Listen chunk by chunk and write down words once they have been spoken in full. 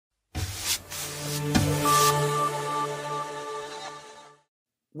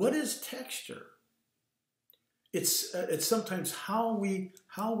What is texture? It's sometimes how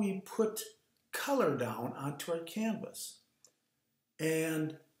we put color down onto our canvas.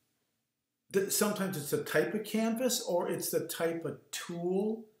 And sometimes it's a type of canvas, or it's the type of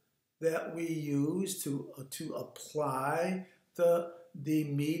tool that we use to apply the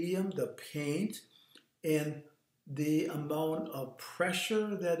medium, the paint, and the amount of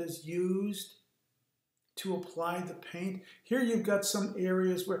pressure that is used to apply the paint. Here you've got some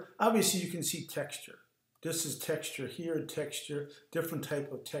areas where obviously you can see texture. This is texture here, texture, different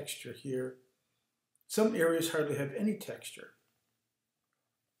type of texture here. Some areas hardly have any texture.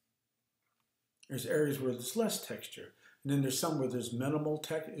 There's areas where there's less texture. And then there's some where there's minimal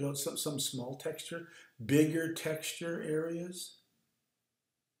texture, you know, some small texture, bigger texture areas.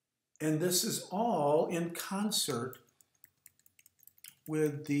 And this is all in concert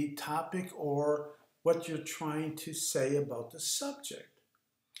with the topic or what you're trying to say about the subject.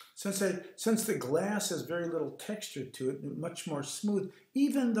 Since the glass has very little texture to it, much more smooth,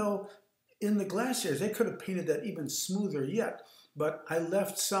 even though in the glass areas, they could have painted that even smoother yet, but I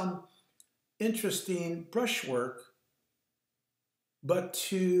left some interesting brushwork, but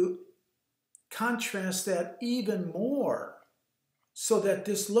to contrast that even more so that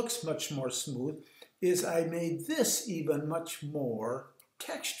this looks much more smooth is I made this even much more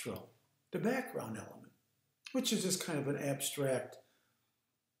textural, the background element, which is just kind of an abstract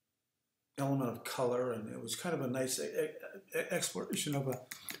element of color, and it was kind of a nice exploration of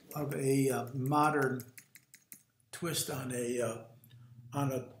a modern twist on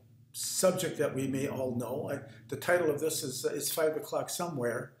a subject that we may all know. The title of this is "It's 5 o'clock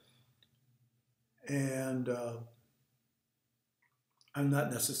somewhere," and I'm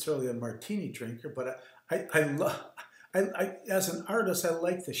not necessarily a martini drinker, but I as an artist, I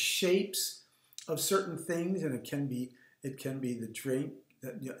like the shapes of certain things, and it can be the drink.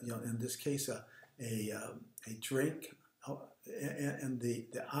 You know, in this case, a drink, and the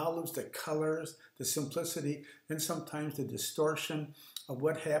olives, the colors, the simplicity, and sometimes the distortion of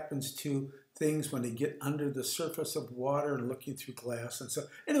what happens to things when they get under the surface of water and looking through glass. And so,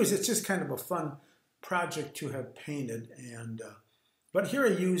 anyways, it's just kind of a fun project to have painted. And but here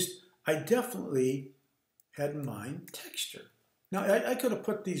I definitely had in mind texture. Now, I could have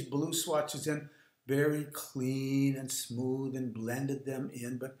put these blue swatches in very clean and smooth and blended them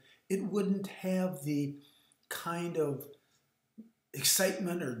in, but it wouldn't have the kind of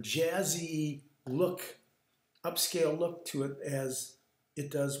excitement or jazzy look, upscale look to it as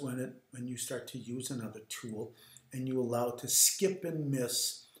it does when you start to use another tool and you allow it to skip and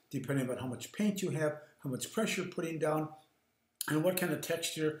miss depending on how much paint you have, how much pressure you're putting down, and what kind of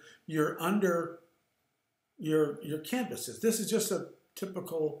texture you're under your canvas is. This is just a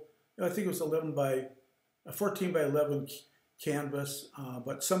typical, I think it was 14 by 11 canvas,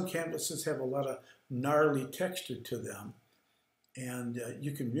 but some canvases have a lot of gnarly texture to them, and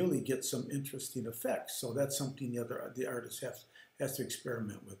you can really get some interesting effects. So that's something the artist has to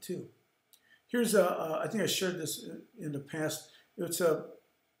experiment with too. Here's I think I shared this in the past. It's a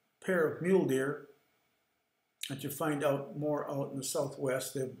pair of mule deer that you find out more out in the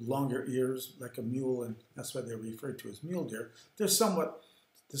Southwest. They have longer ears like a mule, and that's why they're referred to as mule deer. They're somewhat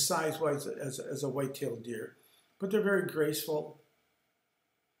the size-wise as a white-tailed deer, but they're very graceful,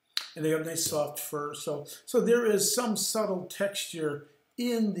 and they have nice soft fur. So there is some subtle texture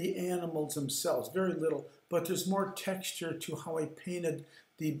in the animals themselves, very little, but there's more texture to how I painted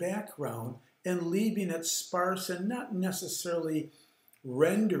the background and leaving it sparse and not necessarily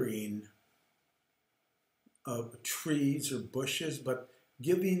rendering of trees or bushes, but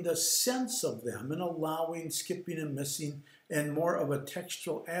giving the sense of them and allowing skipping and missing and more of a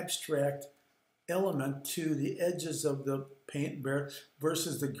textural abstract element to the edges of the paint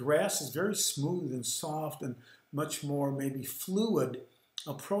versus the grass is very smooth and soft and much more maybe fluid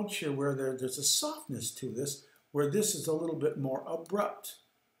approach here where there's a softness to this, where this is a little bit more abrupt.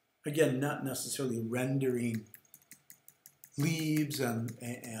 Again, not necessarily rendering leaves and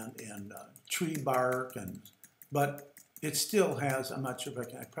tree bark, but it still has, I'm not sure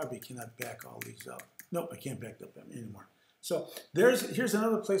if I probably cannot back all these up. Nope, I can't back up anymore. So here's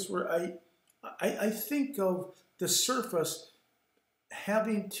another place where I think of the surface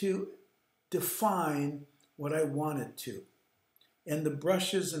having to define what I want it to. And the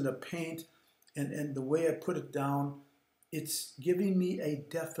brushes and the paint and the way I put it down, it's giving me a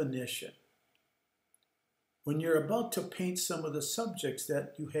definition. When you're about to paint some of the subjects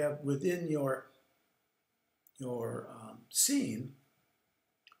that you have within your scene,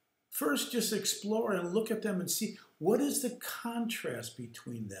 first just explore and look at them and see what is the contrast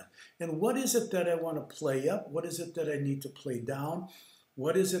between them, and what is it that I want to play up, what is it that I need to play down,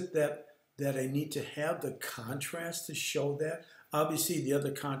 What is it that I need to have the contrast to show that? Obviously, the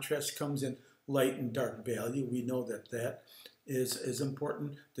other contrast comes in light and dark value. We know that is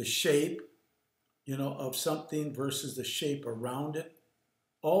important. The shape, of something versus the shape around it.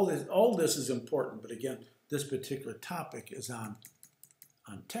 All this is important, but again, this particular topic is on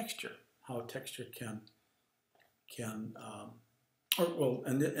texture, how texture can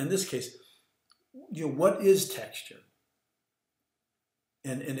in this case, what is texture?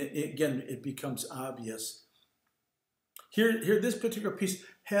 And again, it becomes obvious. Here, this particular piece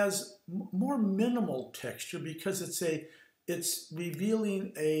has more minimal texture because it's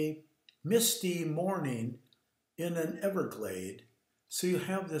revealing a misty morning in an Everglade. So you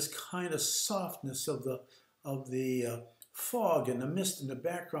have this kind of softness of the fog and the mist in the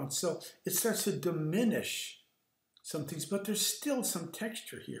background. So it starts to diminish some things, but there's still some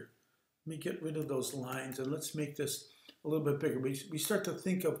texture here. Let me get rid of those lines and let's make this a little bit bigger. We start to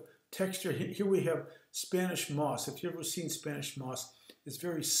think of texture. Here we have Spanish moss. If you've ever seen Spanish moss, it's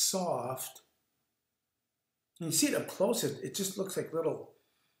very soft. And you see it up close, it just looks like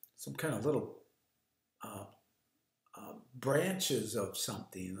some kind of little branches of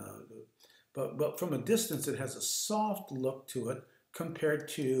something. But from a distance, it has a soft look to it compared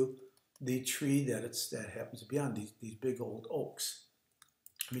to the tree that happens to be on, these big old oaks.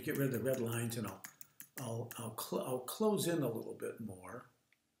 Let me get rid of the red lines and I'll close in a little bit more.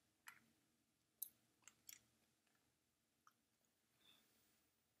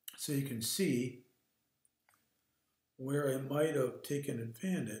 So you can see where I might have taken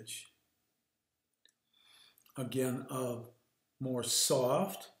advantage, again, of more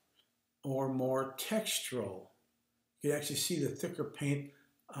soft or more textural. You can actually see the thicker paint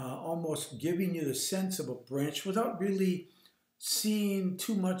almost giving you the sense of a branch without really seeing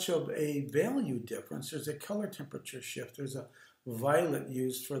too much of a value difference. There's a color temperature shift. There's a violet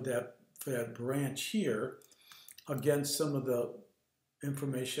used for that branch here against some of the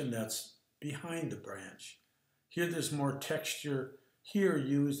information that's behind the branch. Here there's more texture here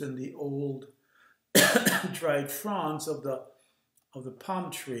used in the old dried fronds of the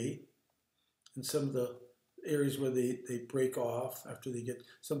palm tree and some of the areas where they break off after they get,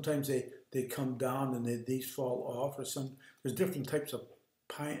 sometimes they come down and these fall off, or there's different types of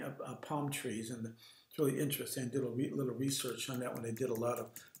palm trees, and it's really interesting. I did a little research on that when I did a lot of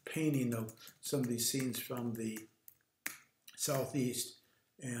painting of some of these scenes from the Southeast,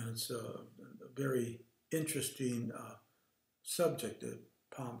 and it's a very interesting subject, the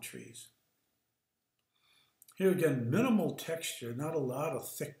palm trees. Here again, minimal texture, not a lot of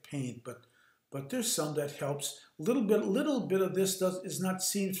thick paint, but there's some that helps. A little bit of this is not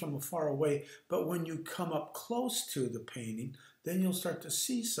seen from afar away, but when you come up close to the painting, then you'll start to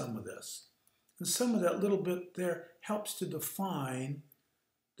see some of this. And some of that little bit there helps to define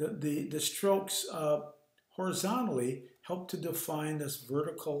the strokes horizontally, help to define this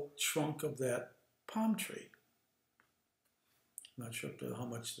vertical trunk of that palm tree. I'm not sure how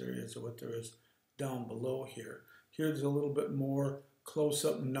much there is or what there is down below here. Here's a little bit more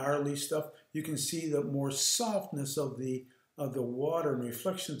close-up gnarly stuff. You can see the more softness of the water and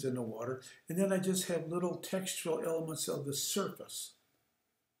reflections in the water. And then I just have little textural elements of the surface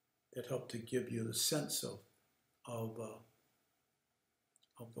that help to give you the sense of the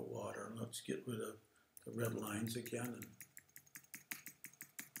water. Let's get rid of the red lines again. And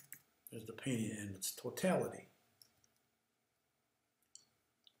there's the painting in its totality.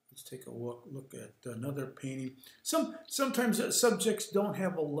 Let's take a look at another painting. Sometimes subjects don't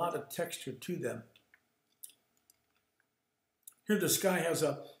have a lot of texture to them. Here the sky has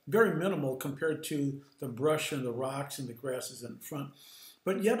a very minimal compared to the brush and the rocks and the grasses in front.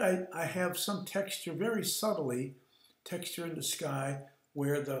 But yet I have some texture, very subtly, texture in the sky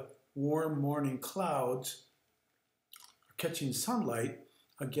where the warm morning clouds are catching sunlight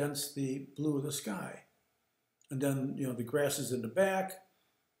against the blue of the sky. And then, the grasses in the back,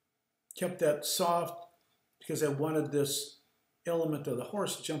 kept that soft because I wanted this element of the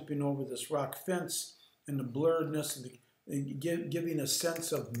horse jumping over this rock fence and the blurredness and giving a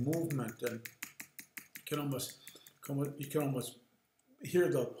sense of movement. And you can almost hear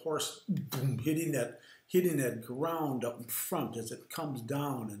the horse boom, hitting that ground up in front as it comes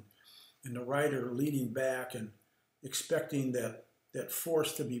down, and the rider leaning back and expecting that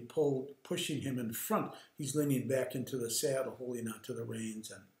force to be pushing him in front. He's leaning back into the saddle, holding onto the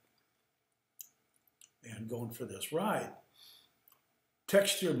reins and going for this ride.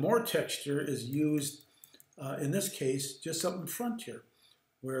 More texture is used, in this case, just up in front here,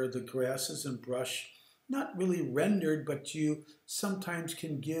 where the grasses and brush, not really rendered, but you sometimes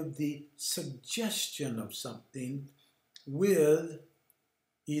can give the suggestion of something with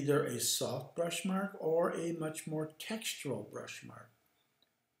either a soft brush mark or a much more textural brush mark.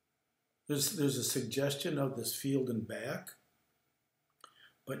 There's a suggestion of this field and back,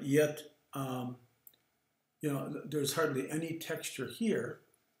 but yet, there's hardly any texture here.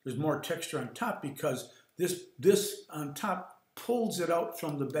 There's more texture on top because this on top pulls it out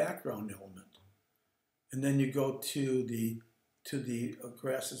from the background element. And then you go to the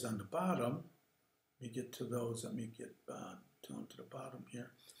grasses on the bottom. Let me get to those. Let me get down to the bottom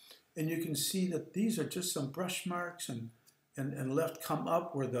here. And you can see that these are just some brush marks and left come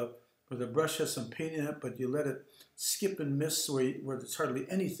up where the brush has some paint in it, but you let it skip and miss where there's hardly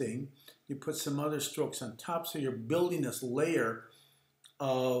anything. You put some other strokes on top, so you're building this layer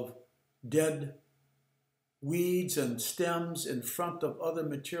of dead weeds and stems in front of other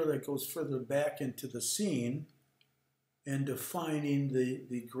material that goes further back into the scene, and defining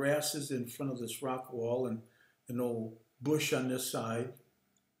the grasses in front of this rock wall and an old bush on this side.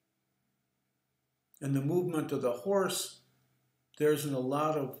 And the movement of the horse, there's a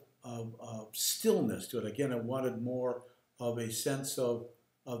lot of stillness to it. Again, I wanted more of a sense of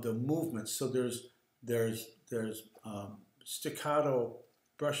the movement. So there's staccato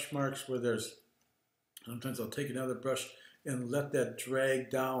brush marks where sometimes I'll take another brush and let that drag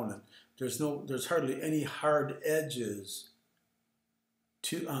down, and there's hardly any hard edges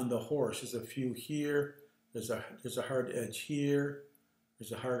on the horse. There's a few here. There's a hard edge here.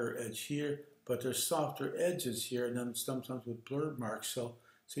 There's a harder edge here, but there's softer edges here, and then sometimes with blur marks. So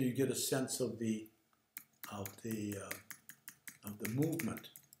you get a sense of the movement.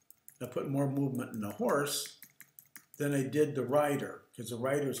 I put more movement in the horse than I did the rider, because the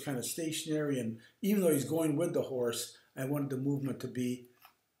rider is kind of stationary, and even though he's going with the horse, I wanted the movement to be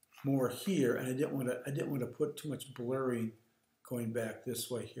more here, and I didn't want to put too much blurring going back this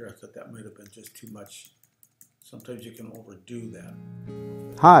way here. I thought that might have been just too much. Sometimes you can overdo that.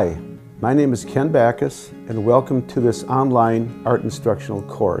 Hi, my name is Kenn Backhaus, and welcome to this online art instructional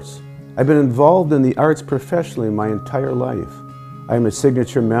course. I've been involved in the arts professionally my entire life. I am a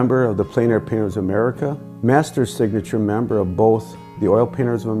signature member of the Plein Air Painters of America, master signature member of both the Oil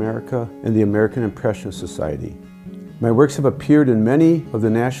Painters of America and the American Impressionist Society. My works have appeared in many of the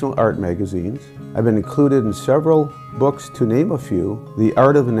national art magazines. I've been included in several books, to name a few: The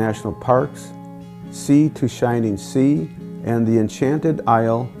Art of the National Parks, Sea to Shining Sea, and The Enchanted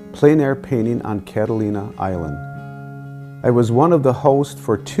Isle, Plein Air Painting on Catalina Island. I was one of the hosts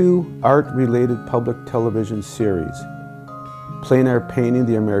for 2 art-related public television series: Plein Air Painting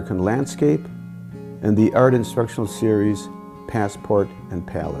the American Landscape, and the art instructional series Passport and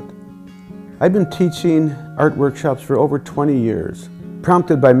Palette. I've been teaching art workshops for over 20 years.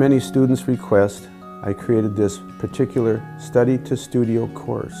 Prompted by many students' requests, I created this particular Study to Studio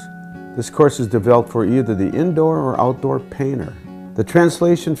course. This course is developed for either the indoor or outdoor painter. The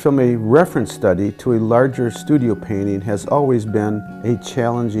translation from a reference study to a larger studio painting has always been a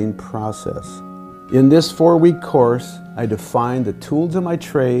challenging process. In this 4-week course, I define the tools of my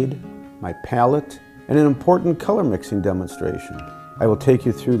trade, my palette, and an important color mixing demonstration. I will take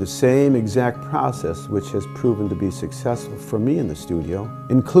you through the same exact process which has proven to be successful for me in the studio,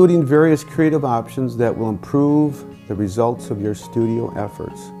 including various creative options that will improve the results of your studio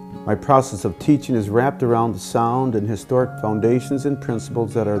efforts. My process of teaching is wrapped around the sound and historic foundations and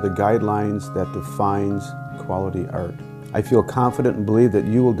principles that are the guidelines that defines quality art. I feel confident and believe that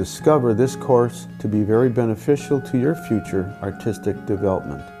you will discover this course to be very beneficial to your future artistic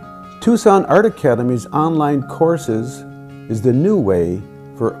development. Tucson Art Academy's online courses is the new way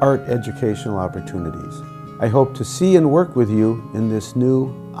for art educational opportunities. I hope to see and work with you in this new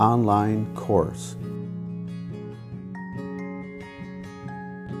online course.